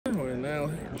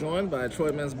Joined by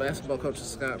Troy men's basketball coach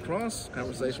Scott Cross.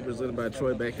 Conversation presented by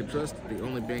Troy Bank and Trust, the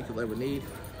only bank you'll ever need.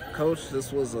 Coach,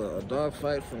 this was a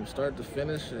dogfight from start to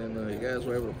finish, and you guys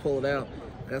were able to pull it out.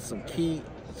 Got some key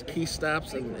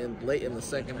stops in late in the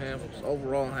second half.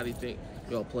 Overall, how do you think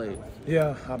y'all played?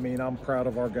 Yeah, I mean, I'm proud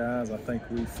of our guys. I think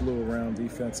we flew around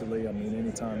defensively. I mean,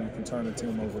 anytime you can turn a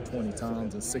team over 20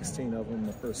 times and 16 of them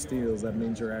the first steals, that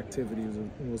means your activity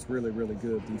was really, really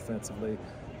good defensively.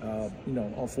 You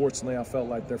know, unfortunately, I felt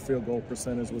like their field goal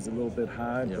percentage was a little bit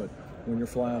high, but when you're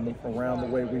flying around the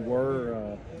way we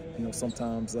were, you know,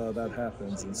 sometimes that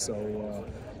happens. And so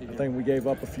I think we gave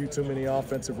up a few too many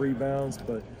offensive rebounds,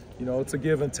 but, you know, it's a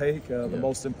give and take. The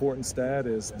most important stat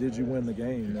is, did you win the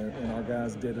game? And our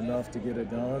guys did enough to get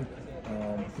it done.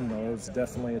 You know, it was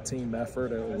definitely a team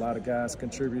effort. A lot of guys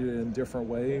contributed in different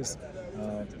ways.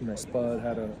 You know, Spud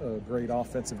had a great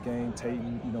offensive game.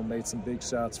 Tayton, you know, made some big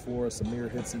shots for us. Amir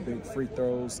hit some big free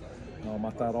throws. I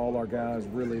thought all our guys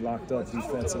really locked up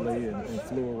defensively and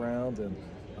flew around. And,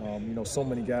 you know, so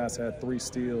many guys had 3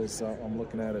 steals. I'm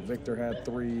looking at it. Victor had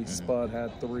 3, Spud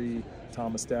had 3,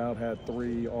 Thomas Dowd had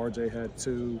 3, RJ had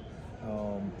 2.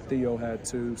 Theo had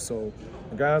 2, so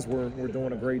the guys were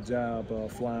doing a great job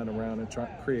flying around and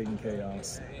creating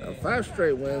chaos. 5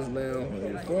 straight wins now.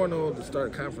 You're 4-0 to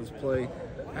start conference play.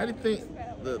 How do you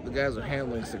think the guys are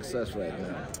handling success right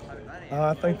now?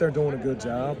 I think they're doing a good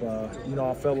job. You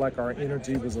know, I felt like our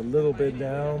energy was a little bit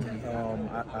down.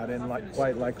 I didn't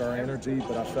quite like our energy,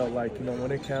 but I felt like, you know,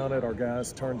 when it counted, our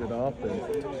guys turned it up,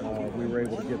 and we were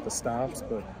able to get the stops.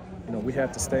 But you know, we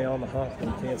had to stay on the hunt. We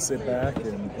can't sit back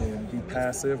and be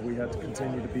passive. We had to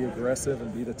continue to be aggressive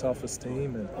and be the toughest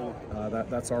team, and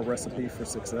that's our recipe for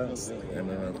success. And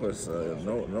then, of course,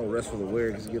 no rest for the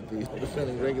weary, because you get the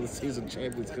defending regular season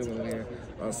champions coming in here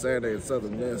on Saturday at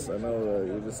Southern Miss. I know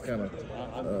you're just kind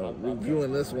of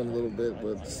reviewing this one a little bit,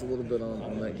 but just a little bit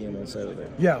on that game on Saturday.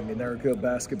 Yeah, I mean, they're a good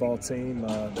basketball team.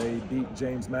 They beat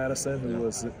James Madison, who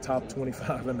was top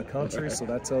 25 in the country, so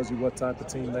that tells you what type of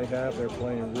team they have. They're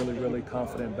playing really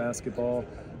confident basketball.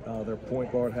 Their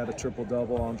point guard had a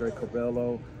triple-double, Andre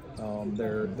Corbello.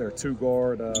 Their 2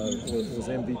 guard was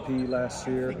MVP last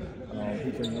year.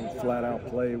 He can flat out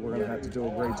play. We're going to have to do a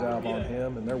great job on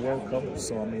him, and they're well coached.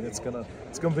 So I mean, it's gonna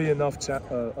be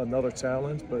another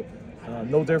challenge, but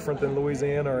no different than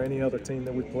Louisiana or any other team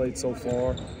that we've played so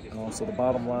far. So the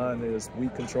bottom line is we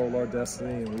control our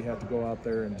destiny, and we have to go out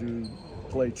there and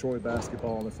play Troy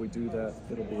basketball, and if we do that,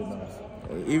 it'll be enough.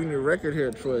 Even your record here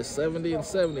at Troy is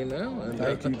 70-70 now. And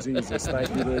thank you, Jesus. Thank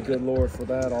you to the good Lord for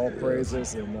that. All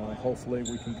praises, and hopefully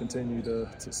we can continue to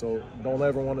so don't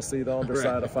ever want to see the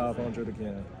underside of 500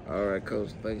 again. All right, Coach.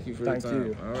 Thank you for your time. Thank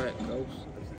you. All right, Coach.